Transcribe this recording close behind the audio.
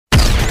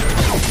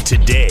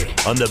Today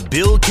on The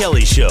Bill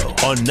Kelly Show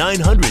on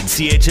 900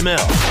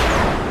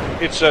 CHML.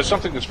 It's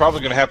something that's probably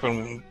going to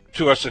happen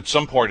to us at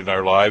some point in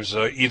our lives.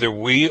 Either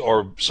we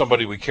or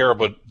somebody we care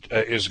about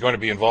is going to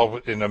be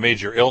involved in a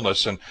major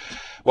illness. And,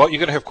 well, you're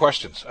going to have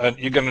questions. And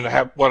you're going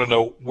to want to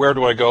know, where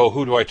do I go?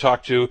 Who do I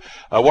talk to?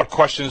 What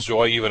questions do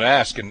I even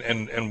ask?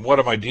 And what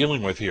am I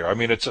dealing with here? I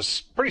mean, it's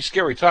a pretty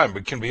scary time,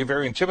 but it can be a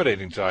very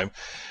intimidating time.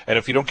 And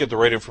if you don't get the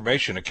right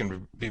information, it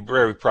can be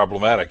very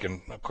problematic.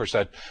 And, of course,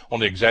 that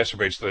only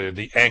exacerbates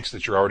the angst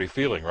that you're already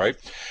feeling, right?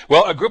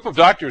 Well, a group of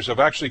doctors have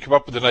actually come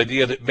up with an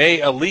idea that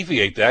may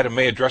alleviate that and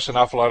may address an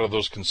awful lot of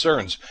those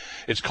concerns.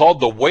 It's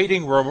called the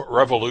Waiting Room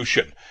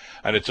Revolution.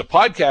 And it's a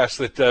podcast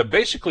that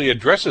basically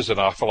addresses an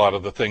awful lot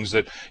of the things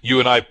that you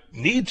and I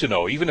need to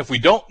know, even if we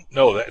don't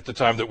know that at the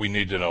time that we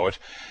need to know it.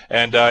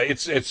 And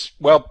it's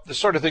the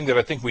sort of thing that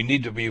I think we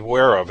need to be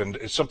aware of. And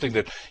it's something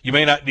that you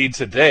may not need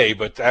today,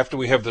 but after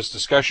we have this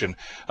discussion,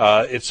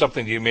 it's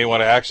something that you may want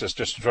to access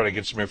just to try to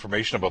get some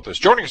information about this.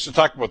 Joining us to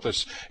talk about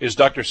this is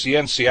Dr.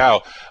 Sian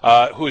Siao,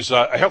 who is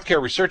a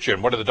healthcare researcher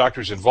and one of the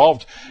doctors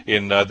involved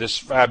in this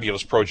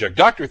fabulous project.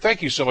 Doctor,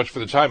 thank you so much for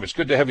the time. It's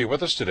good to have you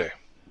with us today.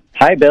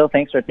 Hi, Bill.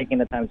 Thanks for taking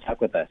the time to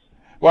talk with us.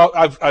 Well,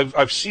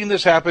 I've seen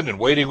this happen in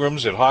waiting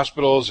rooms, in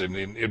hospitals,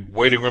 in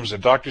waiting rooms, in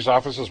doctors'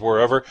 offices,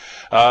 wherever.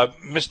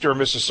 Mr. or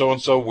Mrs.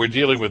 So-and-so, we're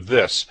dealing with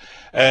this.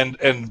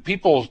 And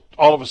people,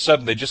 all of a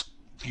sudden,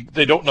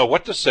 they don't know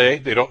what to say.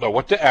 They don't know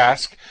what to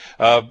ask.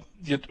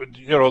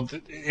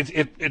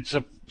 It's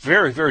a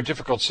very, very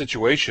difficult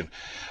situation.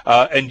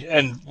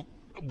 And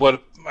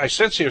what I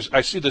sense here is,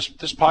 I see this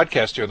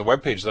podcast here on the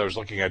webpage that I was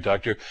looking at,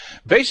 Doctor,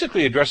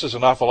 basically addresses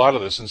an awful lot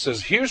of this and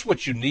says, here's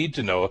what you need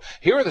to know.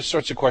 Here are the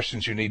sorts of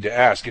questions you need to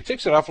ask. It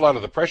takes an awful lot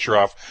of the pressure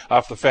off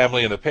the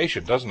family and the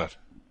patient, doesn't it?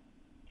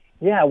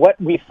 Yeah, what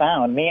we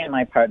found, me and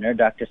my partner,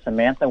 Dr.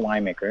 Samantha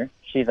Weimaker,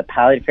 she's a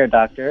palliative care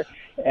doctor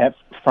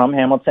from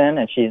Hamilton,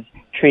 and she's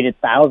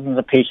treated thousands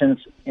of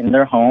patients in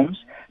their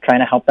homes, trying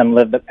to help them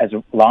live as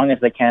long as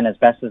they can, as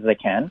best as they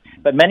can.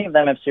 But many of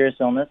them have serious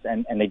illness,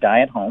 and they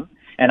die at home.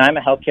 And I'm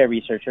a healthcare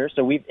researcher,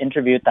 so we've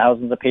interviewed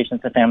thousands of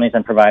patients and families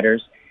and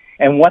providers.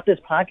 And what this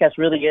podcast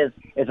really is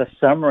a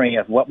summary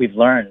of what we've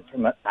learned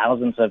from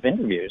thousands of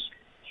interviews.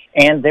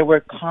 And there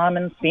were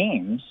common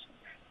themes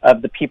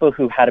of the people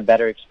who had a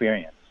better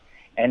experience.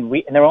 And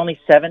there were only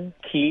 7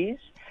 keys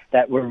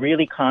that were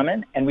really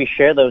common, and we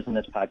share those in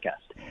this podcast.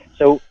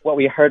 So what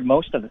we heard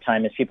most of the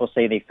time is people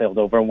say they felt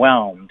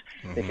overwhelmed,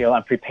 they feel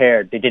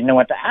unprepared, they didn't know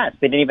what to ask,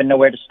 they didn't even know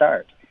where to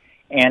start.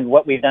 And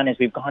what we've done is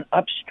we've gone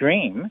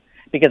upstream,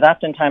 because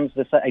oftentimes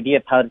this idea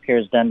of palliative care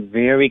is done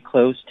very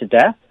close to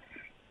death,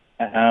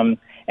 and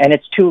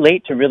it's too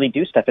late to really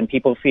do stuff, and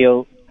people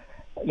feel,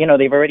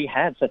 they've already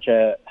had such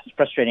a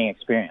frustrating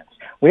experience.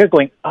 We're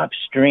going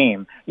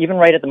upstream, even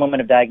right at the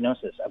moment of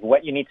diagnosis, of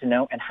what you need to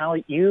know and how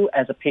you,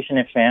 as a patient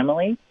and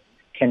family,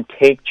 can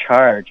take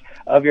charge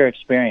of your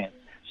experience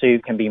so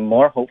you can be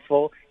more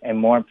hopeful and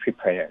more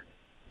prepared.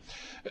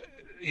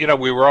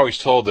 We were always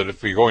told that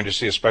if you're going to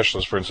see a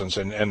specialist, for instance,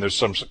 and there's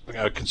some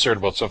concern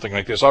about something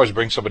like this, always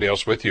bring somebody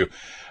else with you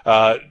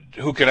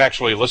who can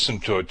actually listen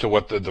to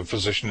what the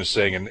physician is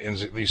saying in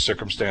these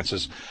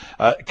circumstances.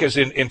 Because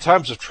in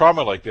times of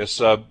trauma like this,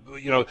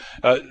 we're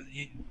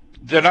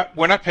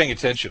not paying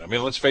attention. I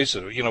mean, let's face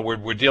it.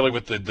 We're dealing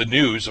with the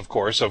news, of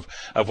course, of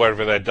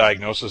whatever that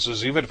diagnosis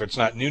is, even if it's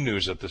not new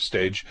news at this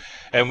stage,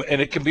 and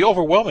it can be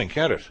overwhelming,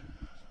 can't it?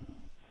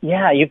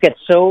 Yeah, you get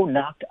so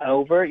knocked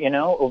over,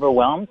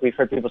 overwhelmed. We've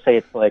heard people say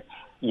it's like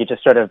you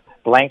just sort of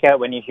blank out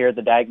when you hear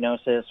the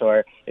diagnosis,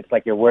 or it's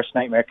like your worst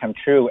nightmare come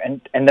true.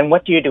 And then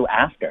what do you do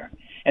after?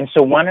 And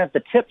so one of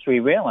the tips we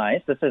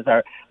realized, this is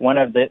one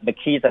of the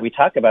keys that we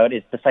talk about,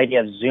 is this idea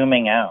of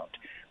zooming out,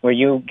 where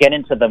you get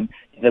into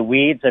the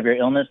weeds of your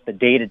illness, the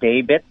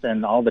day-to-day bits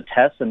and all the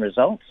tests and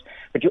results.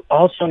 But you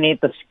also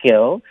need the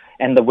skill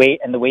and the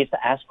ways to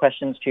ask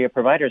questions to your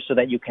providers so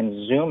that you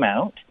can zoom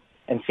out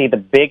and see the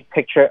big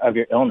picture of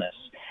your illness.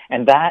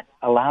 And that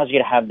allows you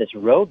to have this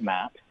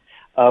roadmap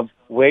of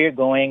where you're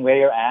going, where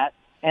you're at.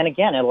 And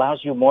again, it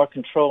allows you more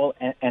control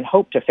and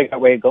hope to figure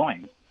out where you're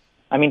going.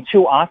 I mean,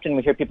 too often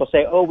we hear people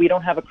say, we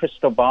don't have a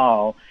crystal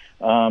ball,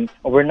 or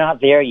we're not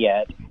there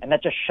yet. And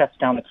that just shuts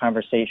down the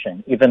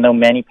conversation, even though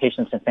many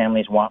patients and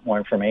families want more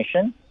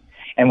information.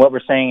 And what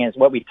we're saying is,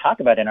 what we talk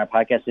about in our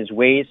podcast is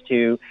ways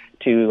to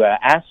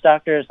ask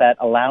doctors that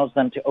allows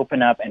them to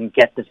open up and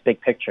get this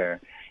big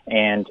picture.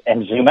 And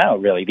zoom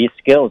out, really, these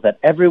skills that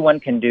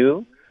everyone can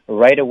do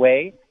right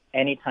away,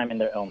 anytime in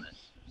their illness.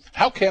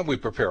 How can we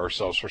prepare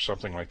ourselves for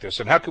something like this,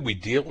 and how can we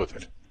deal with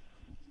it?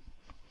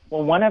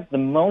 Well, one of the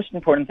most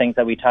important things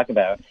that we talk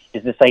about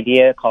is this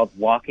idea called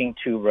walking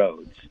 2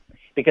 roads.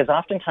 Because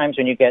oftentimes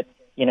when you get,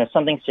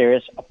 something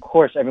serious, of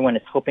course, everyone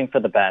is hoping for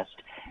the best,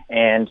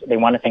 and they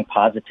want to think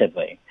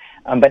positively.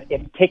 But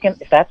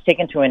if that's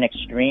taken to an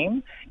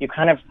extreme, you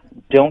kind of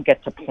don't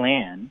get to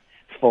plan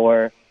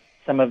for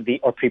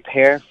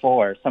prepare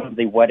for some of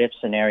the what-if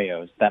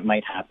scenarios that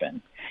might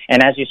happen.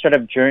 And as you sort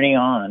of journey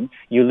on,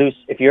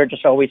 if you're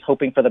just always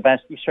hoping for the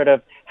best, you sort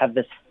of have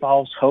this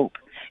false hope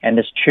and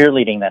this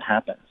cheerleading that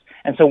happens.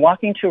 And so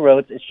Walking Two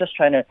Roads is just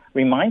trying to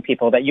remind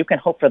people that you can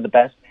hope for the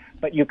best,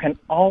 but you can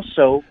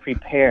also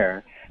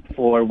prepare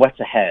for what's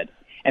ahead.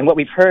 And what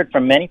we've heard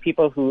from many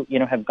people who,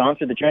 have gone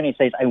through the journey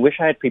says, I wish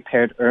I had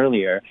prepared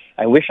earlier.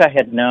 I wish I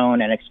had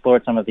known and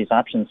explored some of these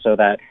options so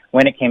that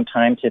when it came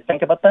time to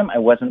think about them, I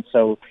wasn't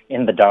so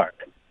in the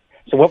dark.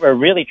 So what we're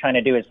really trying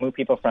to do is move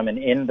people from an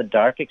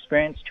in-the-dark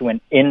experience to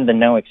an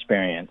in-the-know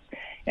experience.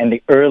 And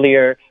the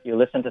earlier you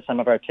listen to some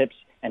of our tips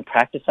and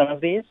practice some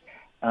of these,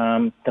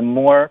 the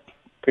more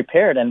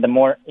prepared and the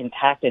more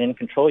intact and in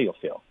control you'll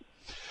feel.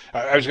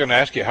 I was going to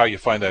ask you how you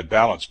find that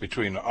balance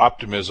between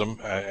optimism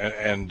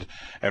and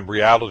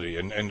reality,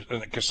 and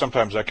because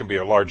sometimes that can be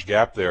a large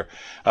gap there.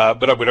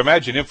 But I would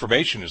imagine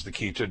information is the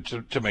key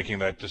to making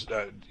that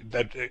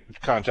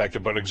contact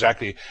about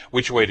exactly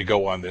which way to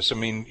go on this. I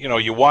mean,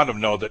 you want to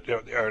know that,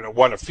 or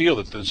want to feel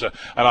that there's an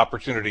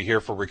opportunity here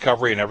for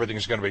recovery and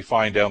everything's going to be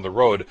fine down the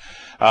road.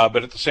 But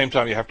at the same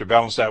time, you have to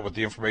balance that with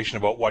the information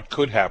about what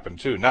could happen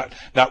too, not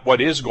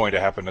what is going to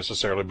happen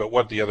necessarily, but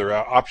what the other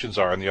options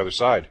are on the other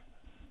side.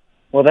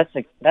 Well,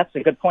 that's a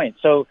good point.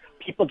 So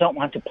people don't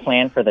want to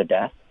plan for their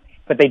death,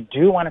 but they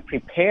do want to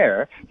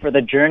prepare for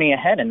the journey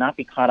ahead and not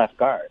be caught off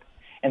guard.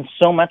 And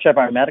so much of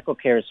our medical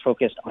care is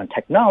focused on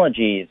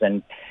technologies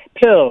and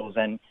pills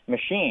and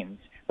machines,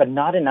 but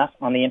not enough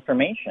on the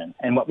information.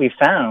 And what we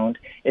found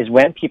is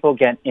when people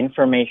get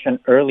information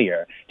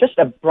earlier, just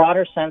a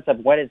broader sense of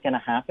what is going to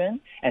happen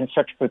and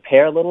start to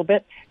prepare a little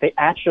bit, they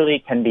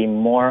actually can be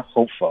more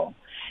hopeful.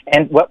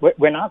 And what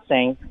we're not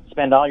saying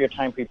spend all your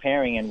time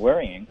preparing and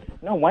worrying.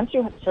 No, once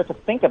you start to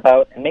think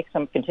about and make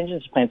some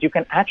contingency plans, you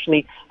can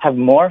actually have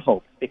more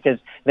hope, because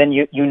then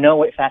you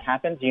know if that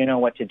happens, you know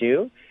what to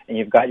do, and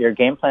you've got your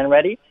game plan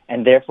ready,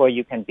 and therefore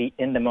you can be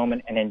in the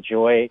moment and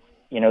enjoy,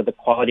 the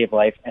quality of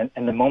life and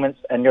the moments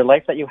and your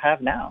life that you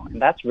have now.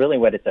 And that's really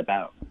what it's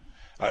about.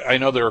 I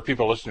know there are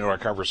people listening to our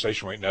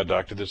conversation right now,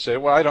 Doctor, that say,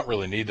 well, I don't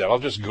really need that. I'll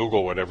just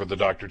Google whatever the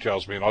doctor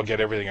tells me and I'll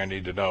get everything I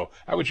need to know.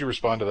 How would you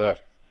respond to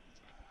that?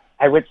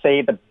 I would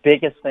say the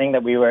biggest thing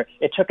that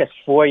it took us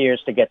 4 years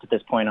to get to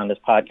this point on this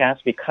podcast,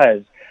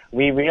 because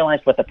we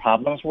realized what the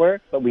problems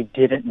were, but we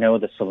didn't know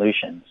the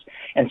solutions.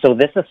 And so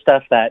this is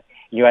stuff that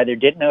you either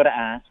didn't know to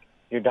ask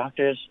your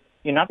doctors,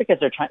 not because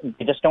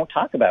they just don't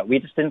talk about. We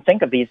just didn't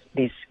think of these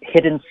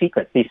hidden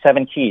secrets, these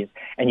 7 keys,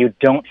 and you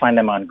don't find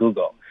them on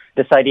Google.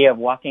 This idea of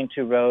walking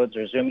 2 roads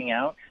or zooming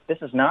out, this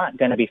is not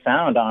going to be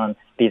found on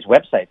these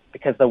websites,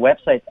 because the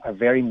websites are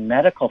very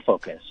medical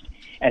focused.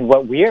 And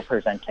what we are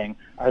presenting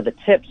are the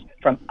tips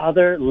from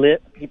other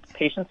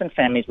patients and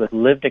families with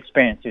lived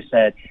experience who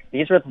said,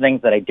 these were the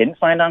things that I didn't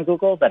find on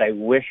Google that I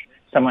wish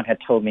someone had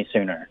told me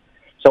sooner.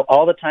 So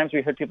all the times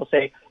we heard people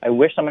say, I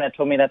wish someone had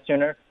told me that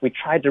sooner, we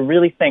tried to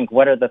really think,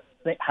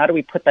 how do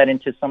we put that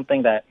into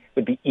something that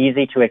would be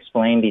easy to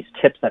explain, these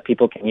tips that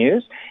people can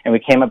use? And we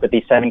came up with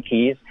these 7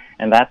 keys,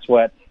 and that's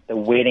what the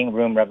waiting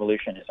room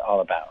revolution is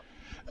all about.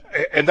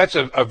 And that's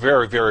a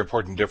very, very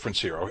important difference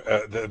here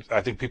that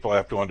I think people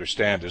have to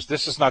understand, is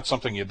this is not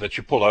something that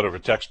you pull out of a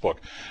textbook.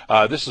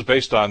 This is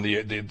based on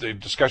the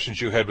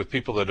discussions you had with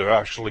people that have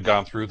actually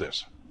gone through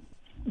this.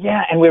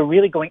 Yeah, and we're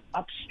really going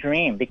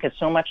upstream, because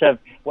so much of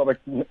what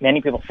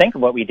many people think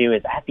of what we do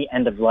is at the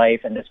end of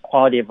life, and this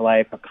quality of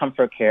life or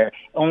comfort care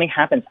only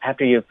happens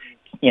after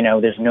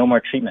there's no more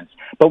treatments.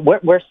 But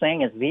what we're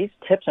saying is these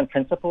tips and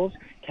principles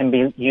can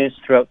be used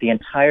throughout the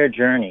entire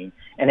journey,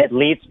 and it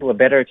leads to a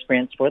better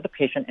experience for the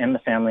patient and the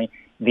family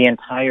the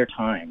entire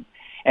time.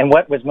 And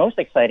what was most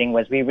exciting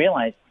was we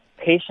realized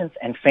patients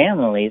and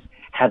families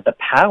had the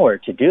power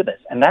to do this.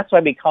 And that's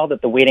why we called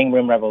it the waiting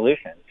room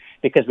revolution,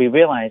 because we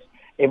realized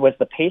it was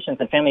the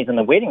patients and families in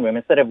the waiting room,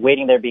 instead of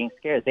waiting there being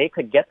scared, they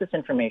could get this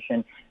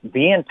information,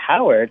 be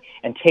empowered,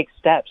 and take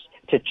steps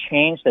to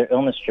change their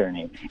illness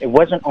journey. It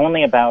wasn't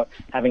only about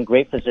having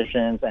great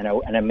physicians and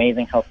an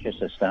amazing healthcare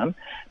system,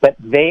 but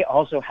they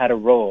also had a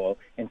role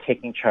in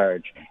taking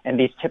charge. And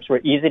these tips were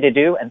easy to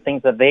do and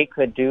things that they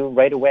could do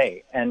right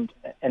away. And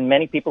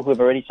many people who have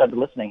already started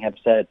listening have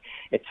said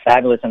it's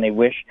fabulous, and they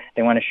wish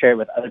they want to share it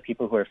with other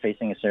people who are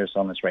facing a serious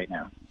illness right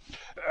now.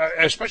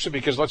 Especially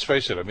because, let's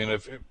face it, I mean,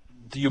 if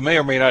you may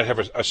or may not have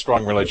a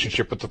strong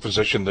relationship with the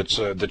physician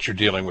that you're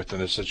dealing with in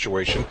this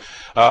situation.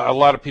 A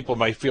lot of people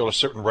might feel a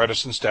certain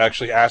reticence to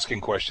actually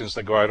asking questions.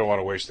 They go, I don't want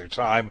to waste their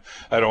time.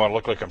 I don't want to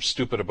look like I'm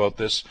stupid about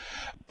this.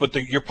 But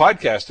your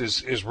podcast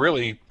is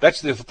really,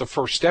 that's the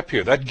first step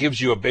here. That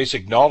gives you a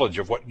basic knowledge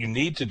of what you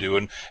need to do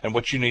and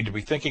what you need to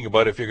be thinking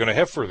about if you're going to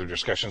have further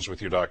discussions with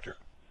your doctor.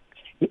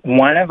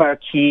 One of our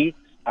keys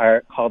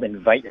are called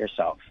invite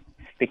yourself,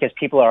 because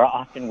people are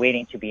often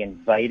waiting to be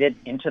invited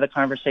into the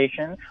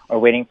conversation or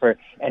waiting for,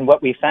 and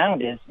what we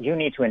found is you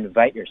need to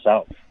invite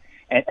yourself.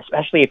 And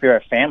especially if you're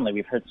a family,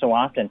 we've heard so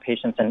often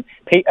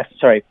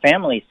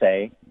families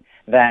say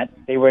that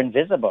they were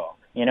invisible.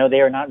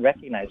 They are not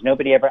recognized.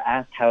 Nobody ever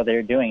asked how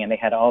they're doing, and they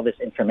had all this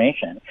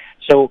information.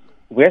 So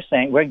we're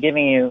saying, we're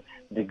giving you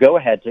the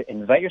go-ahead to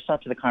invite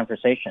yourself to the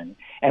conversation.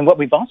 And what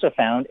we've also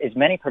found is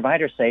many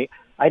providers say,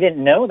 I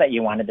didn't know that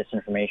you wanted this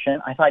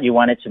information. I thought you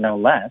wanted to know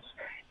less.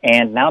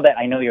 And now that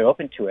I know you're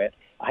open to it,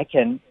 I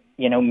can,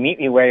 meet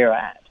you where you're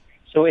at.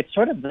 So it's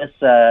sort of this,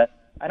 I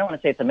don't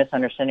want to say it's a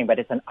misunderstanding, but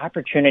it's an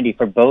opportunity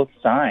for both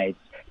sides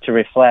to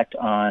reflect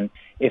on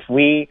if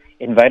we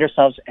invite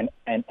ourselves and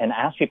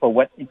ask people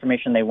what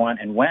information they want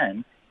and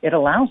when, it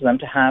allows them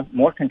to have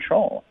more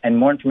control and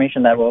more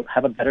information that will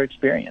have a better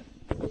experience.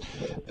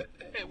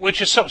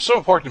 Which is so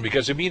important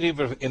because, I mean,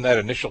 even in that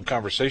initial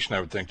conversation,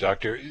 I would think,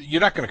 Doctor,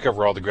 you're not going to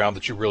cover all the ground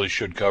that you really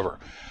should cover.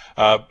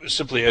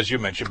 Simply, as you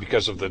mentioned,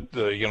 because of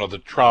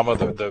the trauma,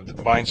 the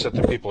mindset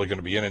that people are going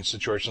to be in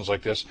situations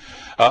like this.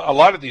 A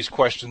lot of these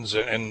questions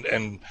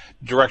and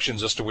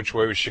directions as to which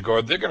way we should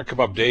go, they're going to come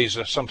up days,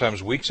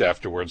 sometimes weeks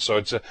afterwards. So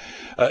it's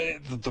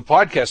the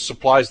podcast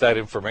supplies that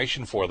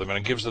information for them, and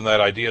it gives them that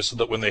idea so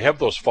that when they have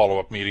those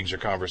follow-up meetings or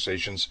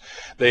conversations,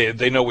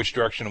 they know which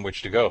direction in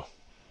which to go.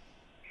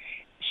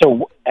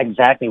 So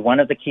exactly. One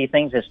of the key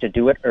things is to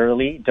do it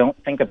early. Don't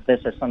think of this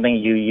as something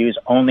you use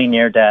only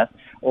near death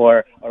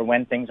or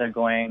when things are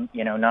going,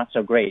 not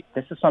so great.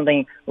 This is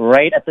something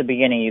right at the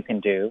beginning you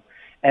can do.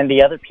 And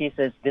the other piece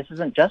is this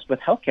isn't just with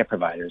healthcare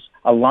providers.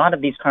 A lot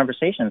of these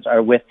conversations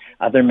are with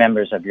other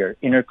members of your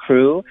inner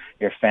crew,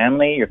 your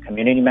family, your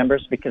community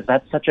members, because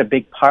that's such a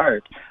big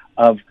part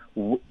of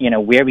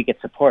where we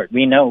get support.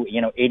 We know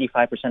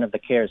 85% of the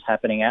care is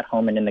happening at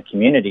home and in the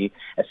community,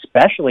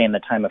 especially in the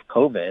time of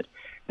COVID.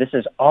 This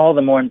is all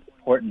the more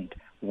important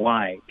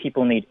why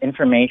people need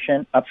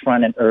information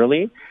upfront and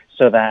early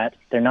so that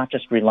they're not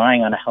just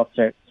relying on a health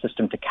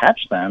system to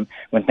catch them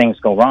when things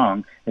go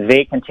wrong.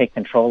 They can take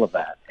control of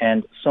that.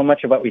 And so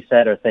much of what we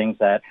said are things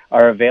that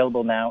are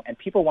available now, and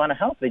people want to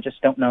help. They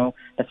just don't know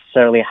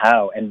necessarily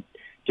how. And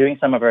doing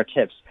some of our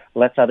tips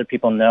lets other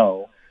people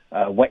know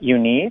what you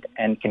need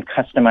and can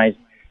customize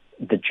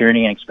the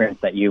journey and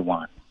experience that you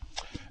want.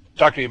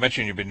 Doctor, you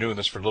mentioned you've been doing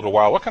this for a little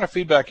while. What kind of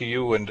feedback are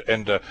you and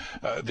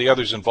the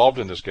others involved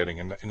in this getting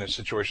in a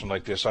situation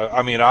like this?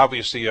 I mean,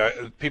 obviously,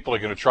 people are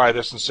going to try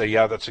this and say,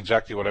 yeah, that's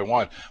exactly what I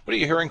want. What are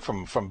you hearing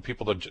from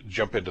people that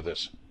jump into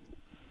this?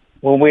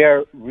 Well, we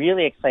are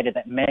really excited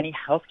that many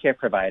healthcare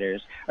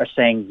providers are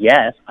saying,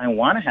 yes, I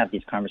want to have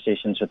these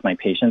conversations with my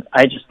patients.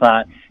 I just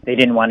thought they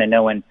didn't want to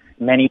know. And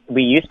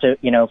we used to,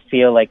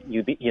 feel like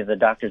the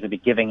doctors would be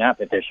giving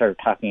up if they're sort of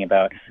talking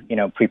about,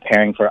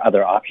 preparing for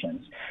other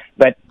options.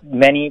 But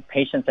many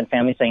patients and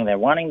families saying they're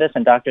wanting this,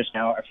 and doctors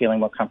now are feeling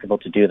more comfortable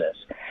to do this.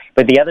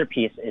 But the other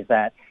piece is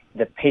that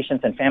the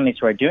patients and families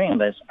who are doing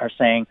this are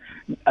saying,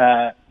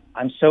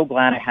 I'm so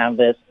glad I have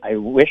this. I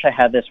wish I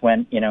had this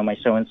when, my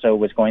so-and-so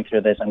was going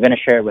through this. I'm going to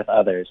share it with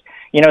others.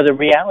 The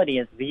reality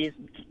is these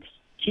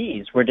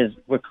keys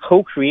were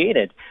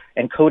co-created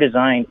and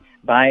co-designed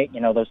by,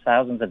 those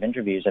thousands of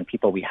interviews and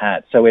people we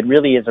had. So it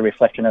really is a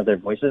reflection of their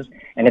voices,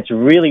 and it's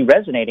really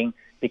resonating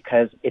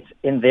because it's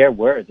in their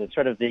words. It's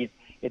sort of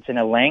it's in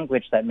a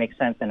language that makes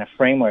sense and a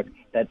framework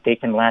that they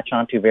can latch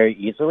onto very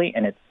easily,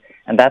 and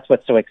that's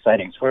what's so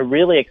exciting. So we're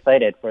really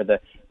excited for the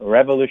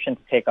revolution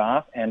to take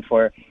off and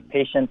for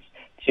patients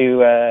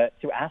to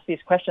ask these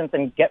questions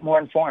and get more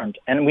informed.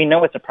 And we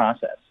know it's a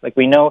process. Like,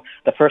 we know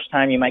the first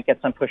time you might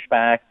get some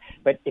pushback,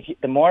 but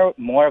the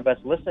more of us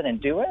listen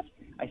and do it,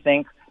 I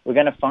think we're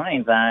going to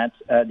find that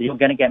you're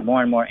going to get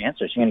more and more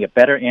answers. You're going to get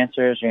better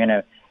answers. You're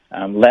going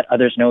to let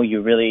others know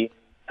you really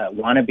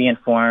want to be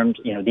informed.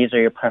 These are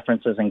your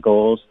preferences and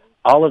goals.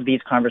 All of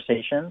these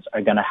conversations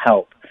are going to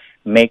help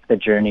make the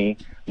journey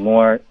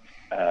more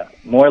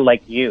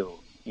like you,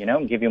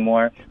 and give you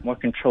more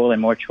control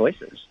and more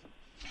choices.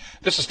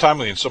 This is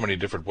timely in so many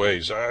different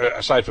ways.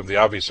 Aside from the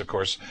obvious, of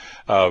course,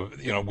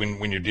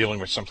 when you're dealing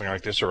with something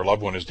like this, or a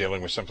loved one is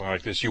dealing with something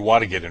like this, you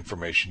want to get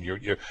information.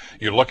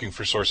 You're looking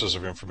for sources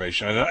of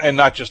information, and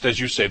not just,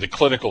 as you say, the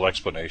clinical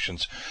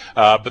explanations,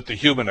 but the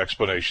human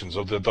explanations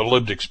of the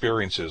lived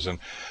experiences, and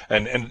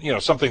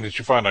something that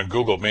you find on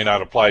Google may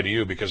not apply to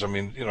you because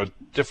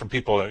different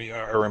people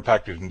are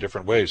impacted in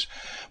different ways.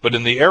 But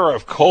in the era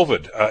of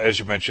COVID, as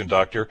you mentioned,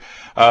 Doctor,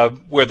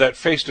 where that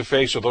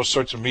face-to-face or those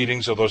sorts of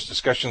meetings or those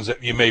discussions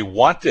that you may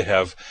want to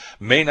have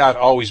may not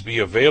always be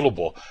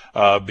available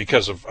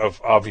because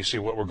of obviously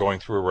what we're going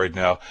through right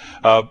now.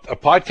 A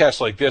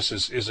podcast like this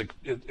is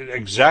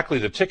exactly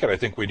the ticket I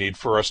think we need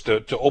for us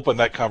to open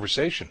that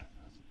conversation.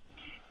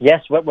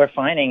 Yes, what we're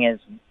finding is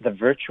the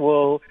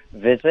virtual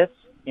visits,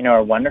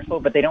 are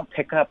wonderful, but they don't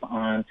pick up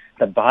on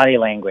the body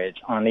language,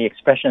 on the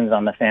expressions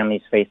on the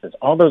family's faces,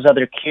 all those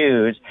other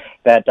cues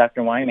that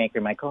Dr.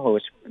 Winemaker, my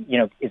co-host,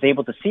 is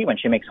able to see when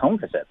she makes home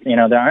visits.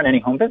 There aren't any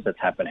home visits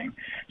happening.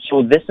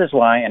 So this is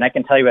why, and I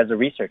can tell you as a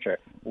researcher,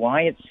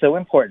 why it's so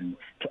important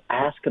to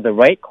ask the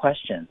right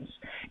questions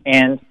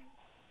and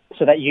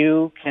so that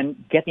you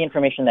can get the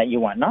information that you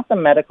want. Not the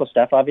medical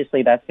stuff,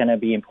 obviously that's going to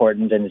be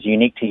important and is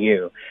unique to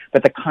you,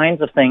 but the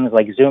kinds of things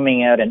like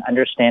zooming out and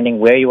understanding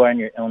where you are in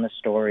your illness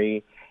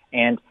story,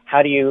 and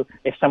how do you,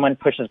 if someone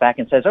pushes back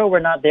and says, oh, we're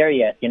not there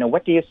yet,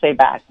 what do you say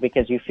back?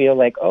 Because you feel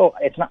like, oh,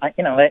 it's not,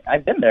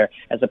 I've been there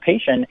as a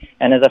patient,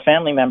 and as a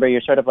family member,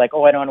 you're sort of like,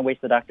 oh, I don't want to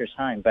waste the doctor's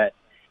time. But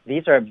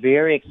these are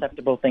very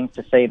acceptable things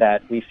to say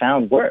that we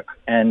found work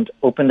and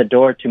open the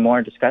door to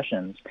more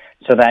discussions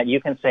so that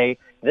you can say,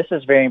 this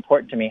is very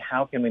important to me.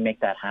 How can we make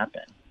that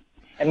happen?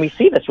 And we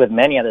see this with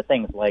many other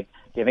things, like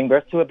giving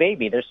birth to a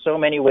baby. There's so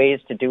many ways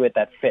to do it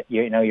that fit,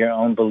 your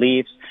own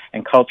beliefs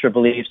and cultural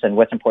beliefs and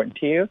what's important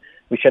to you.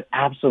 We should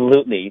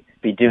absolutely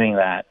be doing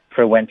that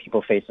for when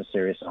people face a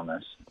serious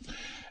illness.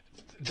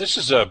 This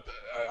is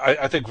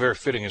I think very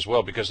fitting as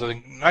well, because I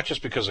think not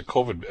just because of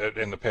COVID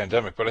and the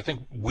pandemic, but I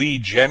think we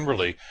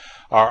generally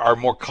are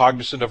more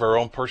cognizant of our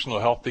own personal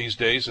health these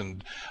days,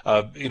 and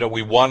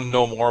we want to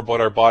know more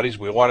about our bodies.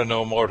 We want to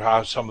know more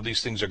how some of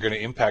these things are going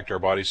to impact our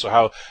bodies,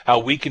 so how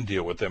we can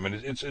deal with them. And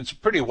it's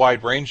pretty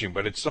wide ranging,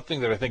 but it's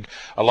something that I think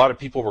a lot of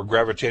people were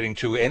gravitating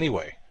to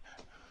anyway.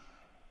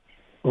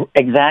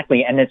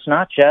 Exactly, and it's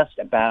not just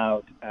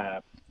about.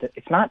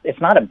 It's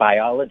not a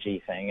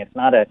biology thing. It's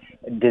not a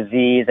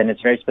disease, and it's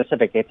very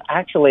specific. It's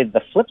actually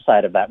the flip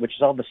side of that, which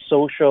is all the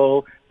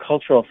social,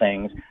 cultural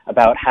things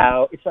about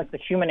how it's like the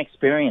human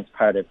experience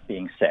part of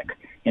being sick.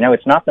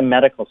 It's not the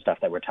medical stuff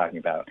that we're talking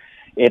about.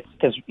 It's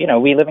because,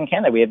 we live in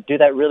Canada. We do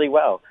that really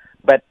well.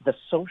 But the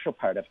social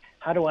part of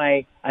how do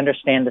I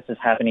understand this is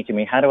happening to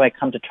me? How do I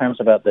come to terms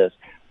about this?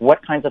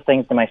 What kinds of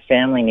things do my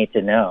family need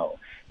to know?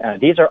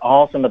 These are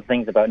all some of the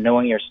things about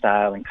knowing your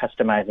style and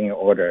customizing your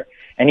order,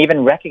 and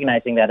even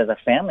recognizing that as a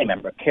family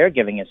member.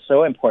 Caregiving is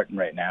so important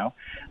right now.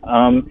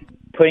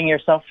 Putting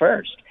yourself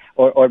first,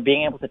 or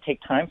being able to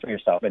take time for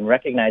yourself, and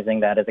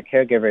recognizing that as a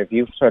caregiver, if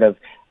you sort of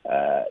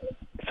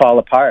fall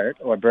apart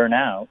or burn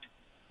out,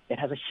 it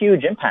has a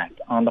huge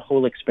impact on the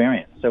whole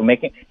experience. So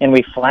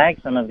we flag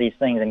some of these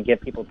things and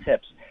give people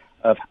tips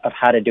of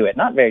how to do it.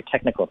 Not very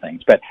technical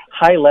things, but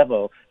high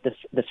level.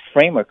 This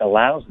framework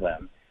allows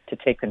them to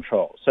take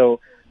control. So,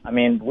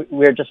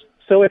 we're just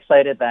so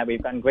excited that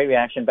we've gotten great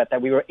reaction, but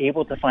that we were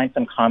able to find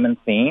some common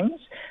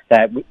themes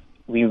that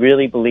we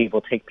really believe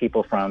will take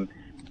people from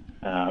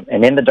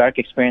an in-the-dark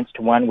experience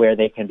to one where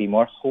they can be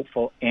more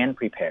hopeful and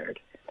prepared,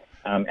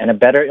 and a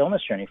better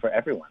illness journey for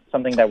everyone,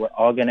 something that we're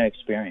all going to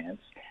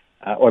experience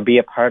or be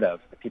a part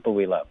of, the people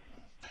we love.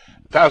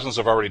 Thousands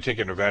have already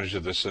taken advantage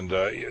of this, and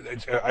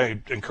I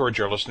encourage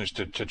our listeners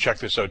to check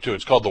this out too.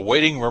 It's called The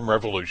Waiting Room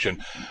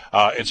Revolution.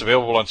 It's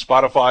available on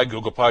Spotify,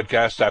 Google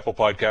Podcasts, Apple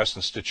Podcasts,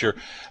 and Stitcher.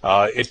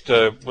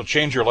 It will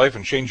change your life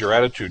and change your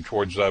attitude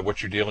towards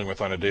what you're dealing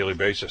with on a daily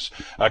basis.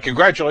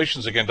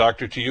 Congratulations again,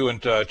 Doctor, to you and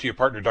to your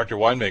partner, Dr.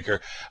 Winemaker,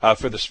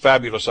 for this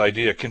fabulous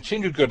idea.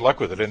 Continued good luck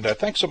with it, and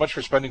thanks so much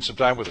for spending some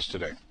time with us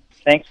today.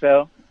 Thanks,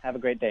 Phil. Have a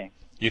great day.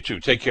 You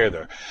too. Take care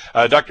there.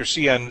 Dr.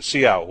 Sian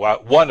Siao,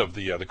 one of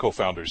the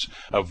co-founders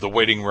of the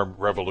Waiting Room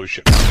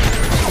Revolution.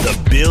 The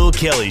Bill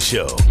Kelly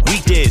Show,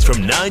 weekdays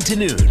from 9 to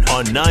noon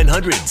on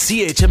 900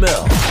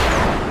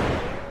 CHML.